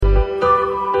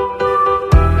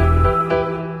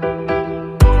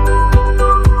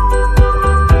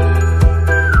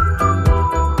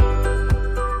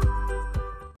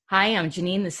Hi, I'm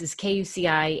Janine. This is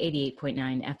KUCI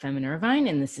 88.9 FM in Irvine,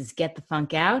 and this is Get the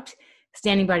Funk Out.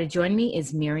 Standing by to join me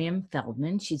is Miriam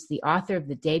Feldman. She's the author of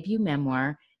the debut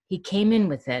memoir, He Came In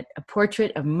With It, A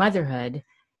Portrait of Motherhood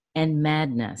and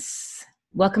Madness.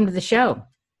 Welcome to the show.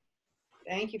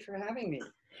 Thank you for having me.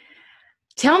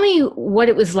 Tell me what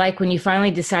it was like when you finally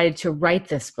decided to write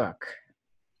this book.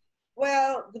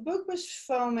 Well, the book was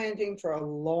fomenting for a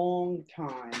long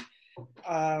time.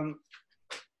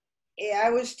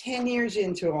 I was 10 years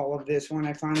into all of this when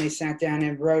I finally sat down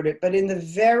and wrote it. But in the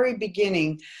very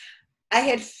beginning, I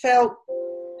had felt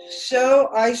so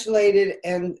isolated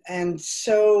and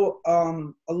so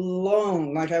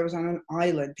alone, like I was on an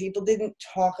island. People didn't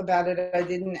talk about it. I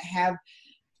didn't have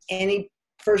any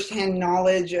firsthand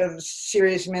knowledge of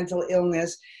serious mental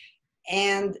illness.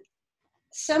 And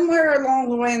somewhere along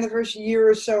the way in the first year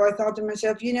or so, I thought to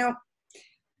myself,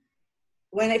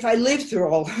 if I live through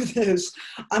all of this,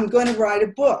 I'm going to write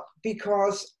a book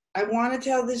because I want to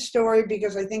tell this story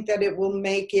because I think that it will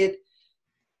make it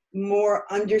more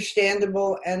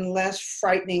understandable and less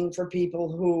frightening for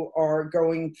people who are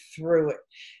going through it.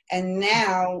 And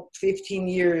now, 15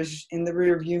 years in the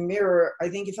rearview mirror, I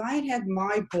think if I had had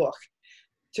my book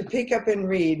to pick up and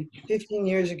read 15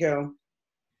 years ago,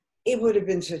 it would have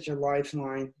been such a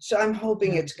lifeline. So I'm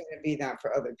hoping it's going to be that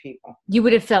for other people. You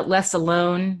would have felt less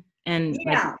alone and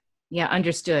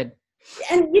understood.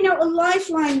 And, a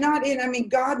lifeline,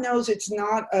 God knows it's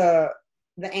not the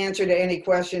answer to any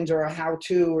questions or a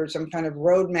how-to or some kind of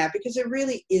roadmap, because there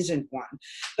really isn't one.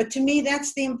 But to me,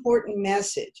 that's the important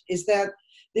message, is that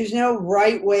there's no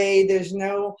right way.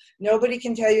 Nobody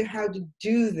can tell you how to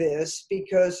do this,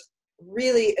 because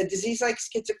really a disease like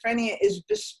schizophrenia is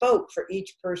bespoke for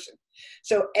each person.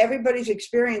 So everybody's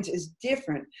experience is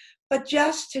different, but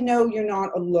just to know you're not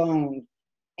alone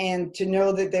and to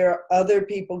know that there are other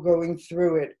people going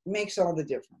through it makes all the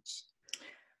difference.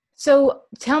 So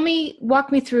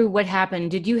walk me through what happened.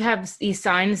 Did you have these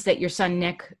signs that your son,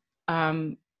 Nick,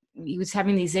 he was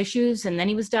having these issues and then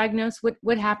he was diagnosed?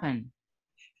 What happened?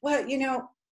 Well,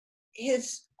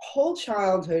 his whole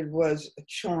childhood was a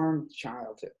charmed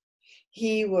childhood.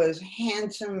 He was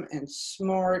handsome and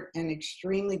smart and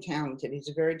extremely talented. He's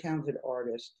a very talented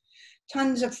artist.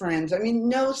 Tons of friends.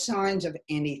 No signs of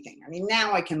anything.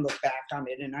 Now I can look back on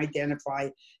it and identify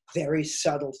very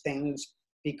subtle things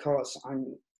because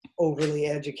I'm overly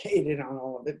educated on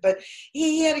all of it. But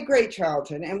he had a great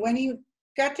childhood. And when he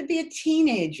got to be a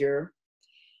teenager,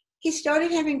 he started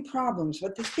having problems.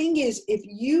 But the thing is, if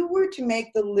you were to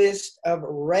make the list of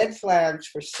red flags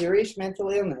for serious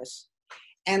mental illness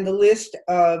and the list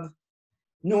of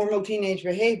normal teenage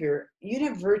behavior, you'd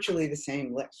have virtually the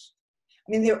same list.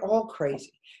 They're all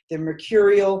crazy. They're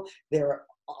mercurial. They're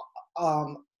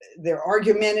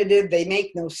argumentative. They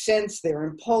make no sense. They're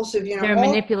impulsive. They're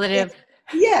manipulative.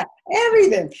 Yeah,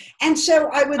 everything. And so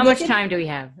I would. How much time do we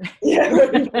have? Yeah,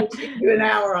 do an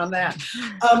hour on that.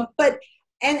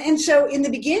 And so in the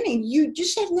beginning, you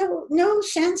just have no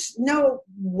sense, no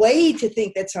way to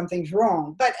think that something's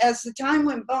wrong. But as the time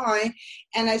went by,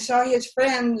 and I saw his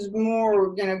friends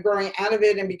more, growing out of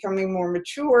it and becoming more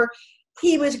mature,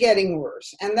 he was getting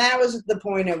worse. And that was the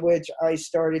point at which I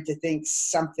started to think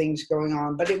something's going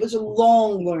on. But it was a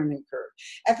long learning curve.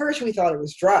 At first, we thought it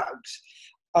was drugs.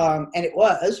 And it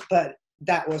was, but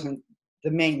that wasn't the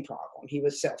main problem. He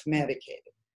was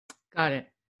self-medicated. Got it.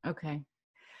 Okay.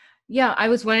 Yeah, I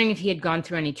was wondering if he had gone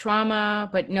through any trauma,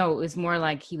 but no, it was more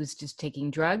like he was just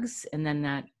taking drugs and then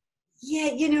that. Yeah,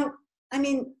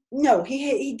 no,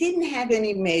 he didn't have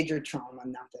any major trauma,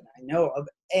 not that I know of.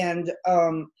 And,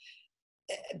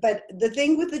 but the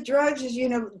thing with the drugs is,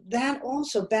 that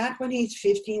also back when he's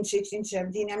 15, 16,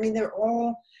 17, they're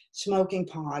all smoking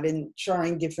pot and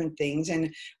trying different things. And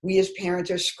we as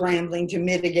parents are scrambling to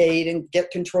mitigate and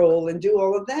get control and do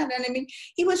all of that. And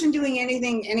he wasn't doing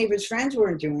anything any of his friends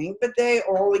weren't doing, but they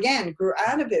all, again, grew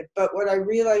out of it. But what I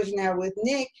realize now with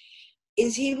Nick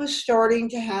is he was starting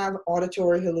to have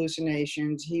auditory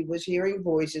hallucinations. He was hearing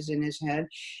voices in his head.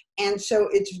 And so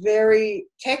it's very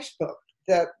textbook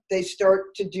that they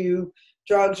start to do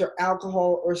drugs or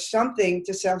alcohol or something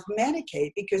to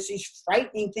self-medicate because these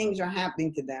frightening things are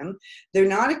happening to them. They're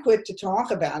not equipped to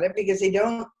talk about it because they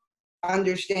don't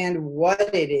understand what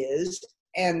it is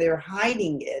and they're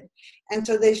hiding it. And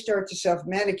so they start to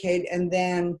self-medicate, and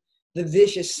then the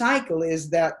vicious cycle is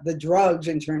that the drugs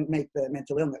in turn make the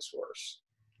mental illness worse.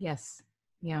 Yes.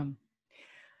 Yeah.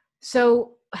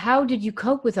 So how did you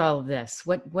cope with all of this?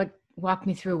 What walk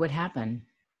me through what happened?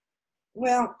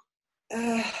 Well,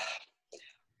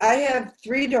 I have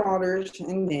three daughters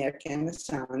and Nick and a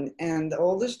son, and the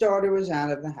oldest daughter was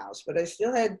out of the house, but I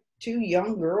still had two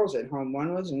young girls at home.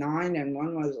 One was 9 and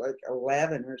one was like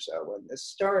 11 or so when this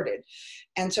started.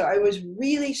 And so I was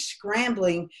really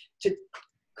scrambling to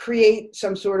create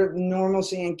some sort of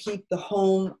normalcy and keep the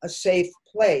home a safe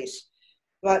place.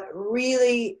 But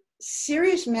really,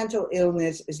 serious mental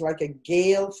illness is like a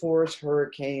gale force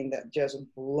hurricane that just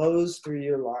blows through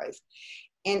your life.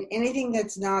 And anything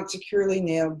that's not securely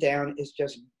nailed down is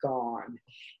just gone.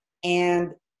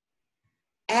 And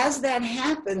as that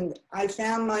happened, I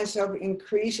found myself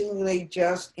increasingly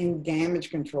just in damage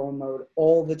control mode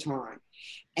all the time.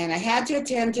 And I had to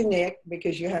attend to Nick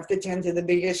because you have to attend to the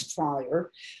biggest fire.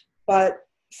 But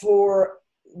for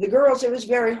the girls, it was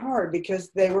very hard because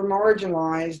they were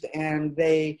marginalized and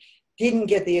they didn't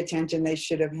get the attention they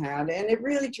should have had. And it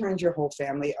really turns your whole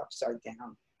family upside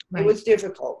down. Right. It was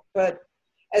difficult, but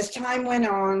as time went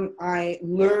on, I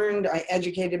learned, I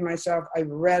educated myself, I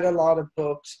read a lot of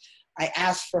books, I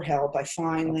asked for help. I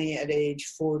finally, at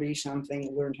age 40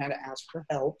 something, learned how to ask for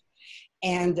help.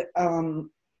 And I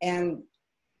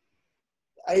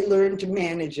learned to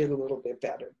manage it a little bit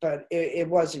better, but it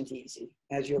wasn't easy,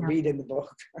 as you'll read in the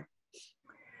book.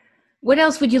 What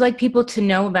else would you like people to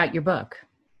know about your book?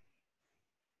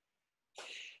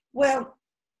 Well,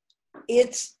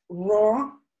 it's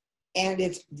raw. And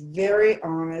it's very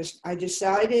honest. I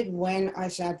decided when I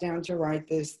sat down to write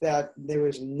this that there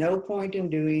was no point in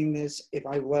doing this if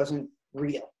I wasn't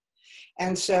real.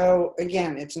 And so,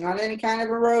 again, it's not any kind of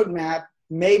a roadmap,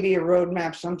 maybe a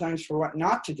roadmap sometimes for what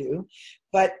not to do,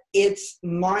 but it's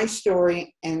my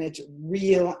story and it's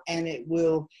real and it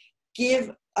will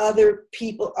give other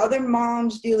people, other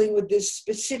moms dealing with this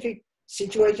specific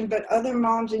situation, but other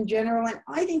moms in general, and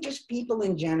I think just people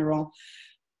in general,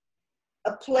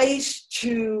 a place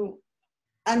to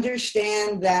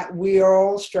understand that we are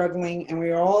all struggling and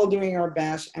we are all doing our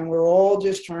best and we're all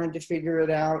just trying to figure it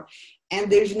out.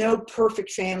 And there's no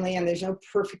perfect family and there's no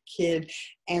perfect kid,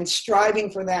 and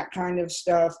striving for that kind of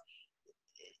stuff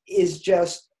is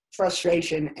just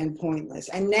frustration and pointless.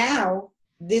 And now,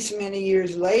 this many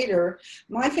years later,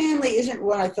 my family isn't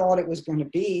what I thought it was going to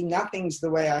be. Nothing's the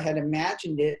way I had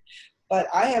imagined it, but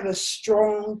I have a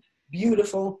strong,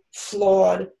 beautiful,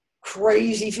 flawed,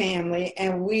 crazy family,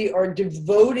 and we are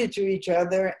devoted to each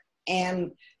other.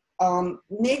 And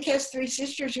Nick has 3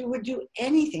 sisters who would do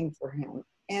anything for him.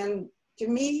 And to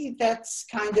me, that's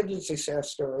kind of a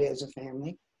success story as a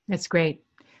family. That's great.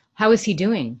 How is he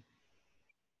doing?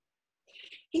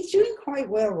 He's doing quite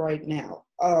well right now.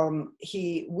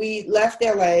 We left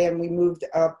LA and we moved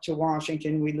up to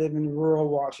Washington. We live in rural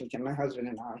Washington, my husband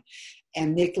and I.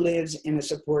 And Nick lives in a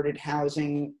supported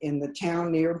housing in the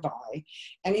town nearby.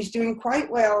 And he's doing quite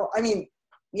well. I mean,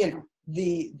 you know,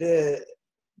 the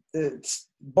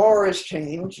bar has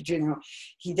changed. You know,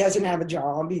 he doesn't have a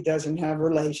job. He doesn't have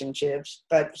relationships,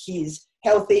 but he's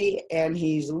healthy and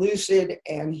he's lucid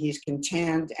and he's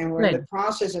content. And we're in the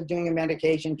process of doing a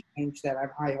medication change that I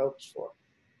have high hopes for.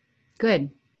 Good.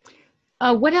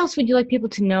 What else would you like people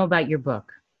to know about your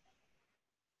book?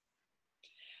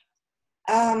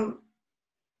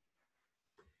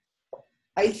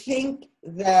 I think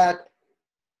that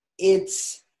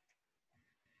it's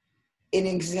an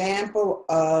example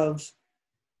of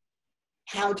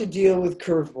how to deal with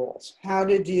curveballs, how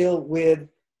to deal with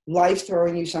life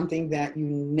throwing you something that you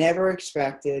never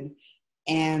expected,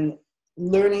 and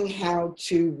learning how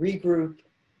to regroup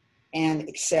and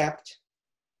accept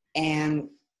and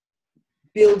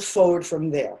build forward from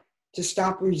there, to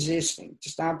stop resisting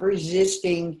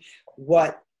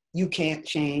what you can't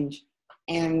change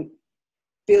and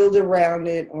build around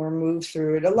it or move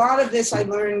through it. A lot of this I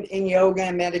learned in yoga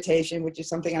and meditation, which is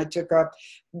something I took up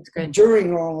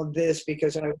during all of this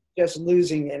because I was just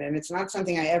losing it. And it's not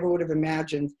something I ever would have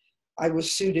imagined I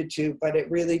was suited to, but it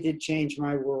really did change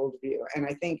my worldview. And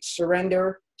I think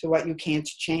surrender to what you can't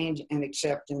change and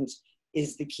acceptance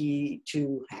is the key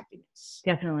to happiness.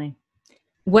 Definitely.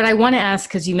 What I want to ask,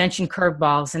 because you mentioned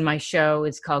curveballs, and my show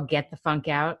is called Get the Funk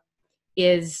Out,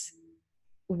 is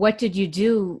what did you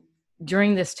do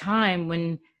during this time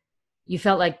when you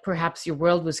felt like perhaps your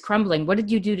world was crumbling? What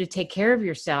did you do to take care of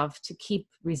yourself to keep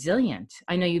resilient?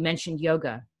 I know you mentioned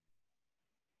yoga.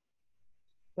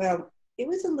 Well, it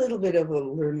was a little bit of a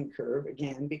learning curve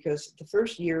again, because the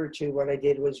first year or two, what I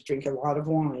did was drink a lot of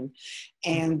wine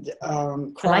and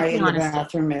cry in the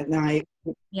bathroom at night.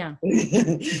 Yeah.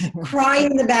 Cry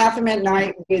in the bathroom at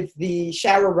night with the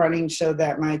shower running so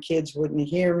that my kids wouldn't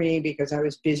hear me, because I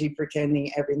was busy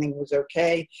pretending everything was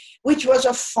okay, which was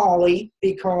a folly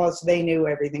because they knew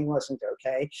everything wasn't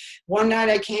okay. One night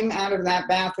I came out of that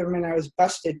bathroom and I was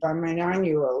busted by my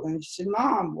 9-year-old, and she said,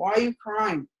 "Mom, why are you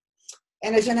crying?"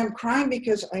 And I said, "I'm crying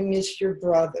because I miss your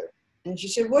brother." And she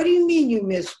said, "What do you mean you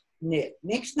miss Nick?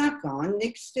 Nick's not gone.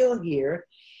 Nick's still here."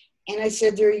 And I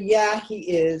said to her, "Yeah, he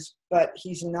is, but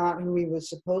he's not who he was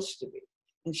supposed to be."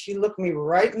 And she looked me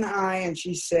right in the eye and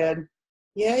she said,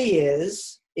 "Yeah, he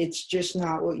is. It's just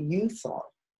not what you thought."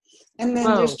 And then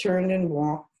just turned and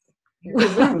walked to the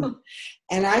room.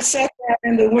 And I sat down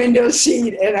in the window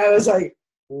seat and I was like,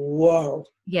 whoa.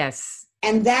 Yes.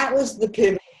 And that was the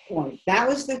pivot point. That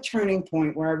was the turning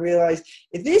point where I realized,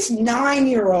 if this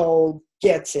 9-year-old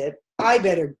gets it, I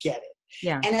better get it.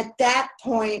 Yeah. And at that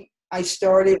point, I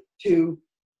started to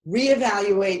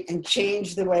reevaluate and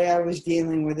change the way I was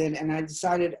dealing with it. And I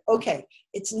decided, okay,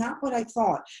 it's not what I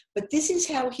thought, but this is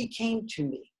how he came to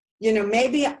me. You know,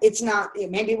 maybe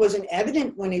it wasn't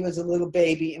evident when he was a little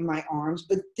baby in my arms,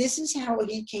 but this is how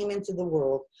he came into the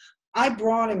world. I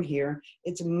brought him here.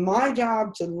 It's my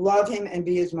job to love him and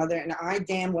be his mother, and I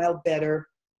damn well better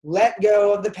let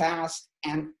go of the past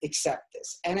and accept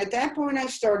this. And at that point I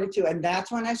started to, and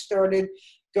that's when I started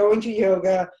going to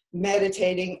yoga,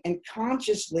 meditating, and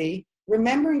consciously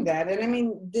remembering that. And I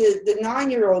mean, the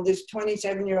 9-year-old is a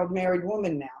 27-year-old married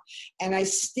woman now, and I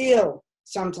still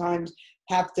sometimes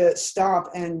have to stop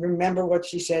and remember what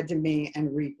she said to me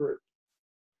and regroup.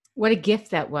 What a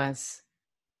gift that was.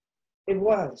 It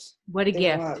was. What a gift.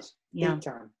 It was. Yeah. Big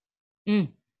time.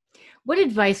 What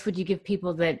advice would you give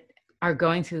people that are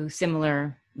going through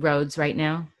similar roads right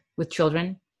now with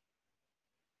children?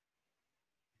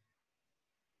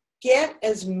 Get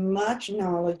as much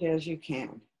knowledge as you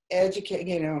can. Educate,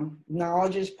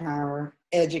 knowledge is power.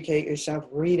 Educate yourself,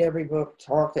 read every book,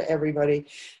 talk to everybody,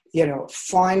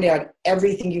 find out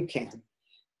everything you can.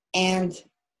 And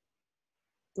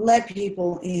let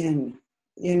people in.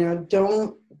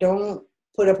 Don't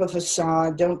put up a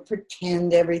facade. Don't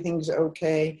pretend everything's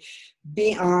okay.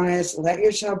 Be honest. Let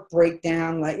yourself break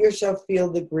down. Let yourself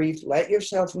feel the grief. Let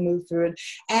yourself move through it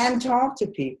and talk to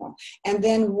people. And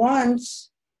then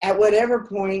once, at whatever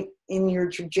point in your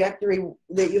trajectory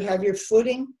that you have your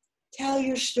footing, tell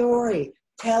your story.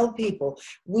 Tell people.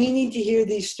 We need to hear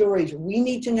these stories. We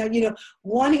need to know,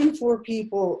 1 in 4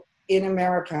 people in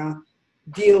America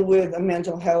deal with a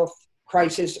mental health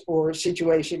crisis or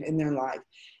situation in their life.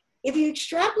 If you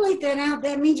extrapolate that out,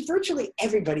 that means virtually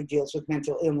everybody deals with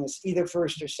mental illness, either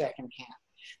first or second hand.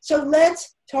 So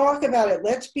let's talk about it.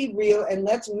 Let's be real, and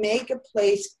let's make a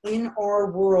place in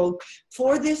our world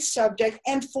for this subject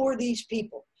and for these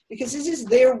people, because this is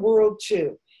their world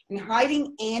too. And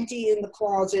hiding Auntie in the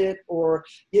closet or,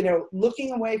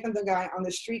 looking away from the guy on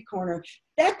the street corner,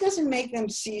 that doesn't make them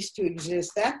cease to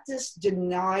exist. That just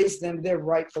denies them their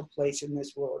rightful place in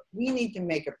this world. We need to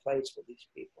make a place for these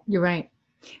people. You're right.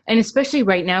 And especially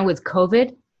right now with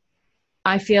COVID,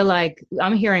 I feel like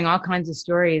I'm hearing all kinds of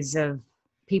stories of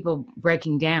people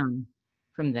breaking down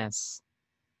from this.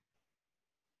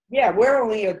 Yeah, we're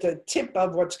only at the tip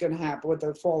of what's going to happen, what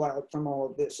the fallout from all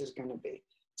of this is going to be.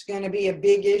 It's going to be a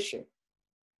big issue.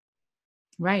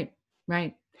 Right.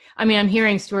 I mean, I'm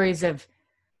hearing stories of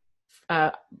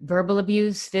verbal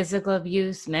abuse, physical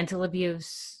abuse, mental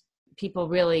abuse, people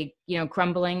really,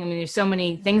 crumbling. I mean, there's so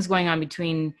many things going on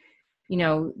between,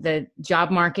 the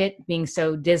job market being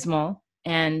so dismal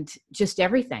and just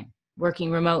everything,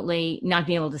 working remotely, not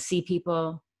being able to see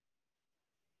people.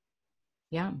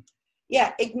 Yeah.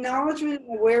 Yeah, acknowledgement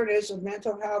and awareness of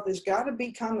mental health has got to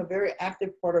become a very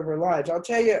active part of our lives. I'll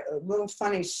tell you a little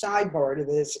funny sidebar to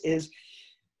this is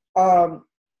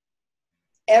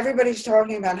everybody's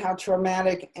talking about how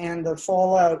traumatic and the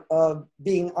fallout of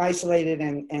being isolated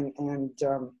and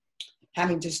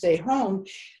having to stay home.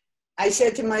 I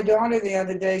said to my daughter the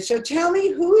other day, so tell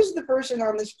me, who is the person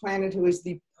on this planet who is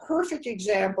the perfect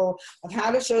example of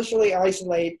how to socially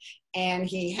isolate, and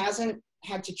he hasn't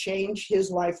had to change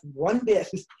his life one bit?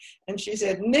 And she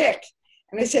said, Nick.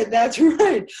 And I said, that's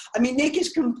right. I mean, Nick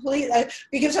is complete,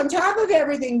 because on top of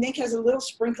everything, Nick has a little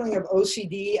sprinkling of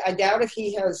OCD. I doubt if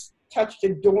he has touched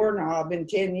a doorknob in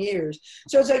 10 years.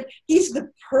 So it's like, he's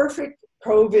the perfect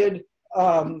COVID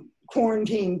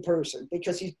quarantine person,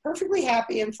 because he's perfectly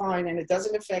happy and fine, and it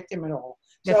doesn't affect him at all.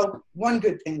 So one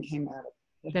good thing came out of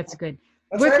it. That's good.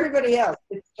 But for everybody else,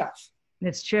 it's tough.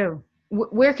 That's true.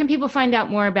 Where can people find out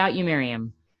more about you,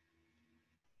 Miriam?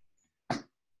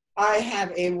 I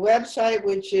have a website,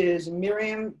 which is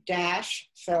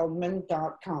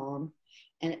miriam-feldman.com,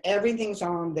 and everything's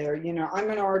on there. You know,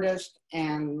 I'm an artist,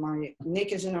 and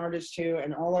Nick is an artist too,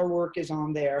 and all our work is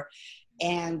on there.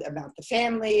 And about the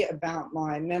family, about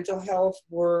my mental health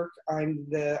work. I'm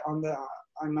on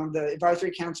the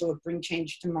advisory council of Bring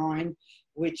Change to Mind,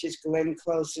 which is Glenn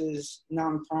Close's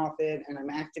nonprofit, and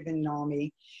I'm active in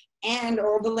NAMI. And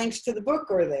all the links to the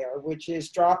book are there, which is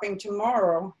dropping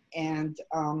tomorrow. And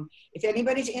if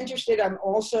anybody's interested, I'm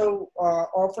also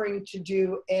offering to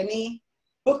do any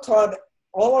book club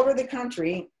all over the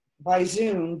country by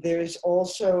Zoom. There's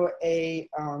also a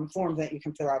form that you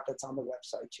can fill out that's on the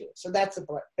website too. So that's the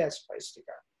best place to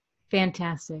go.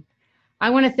 Fantastic. I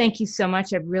want to thank you so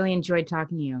much. I've really enjoyed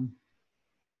talking to you.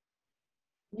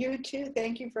 You too.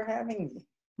 Thank you for having me.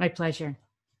 My pleasure.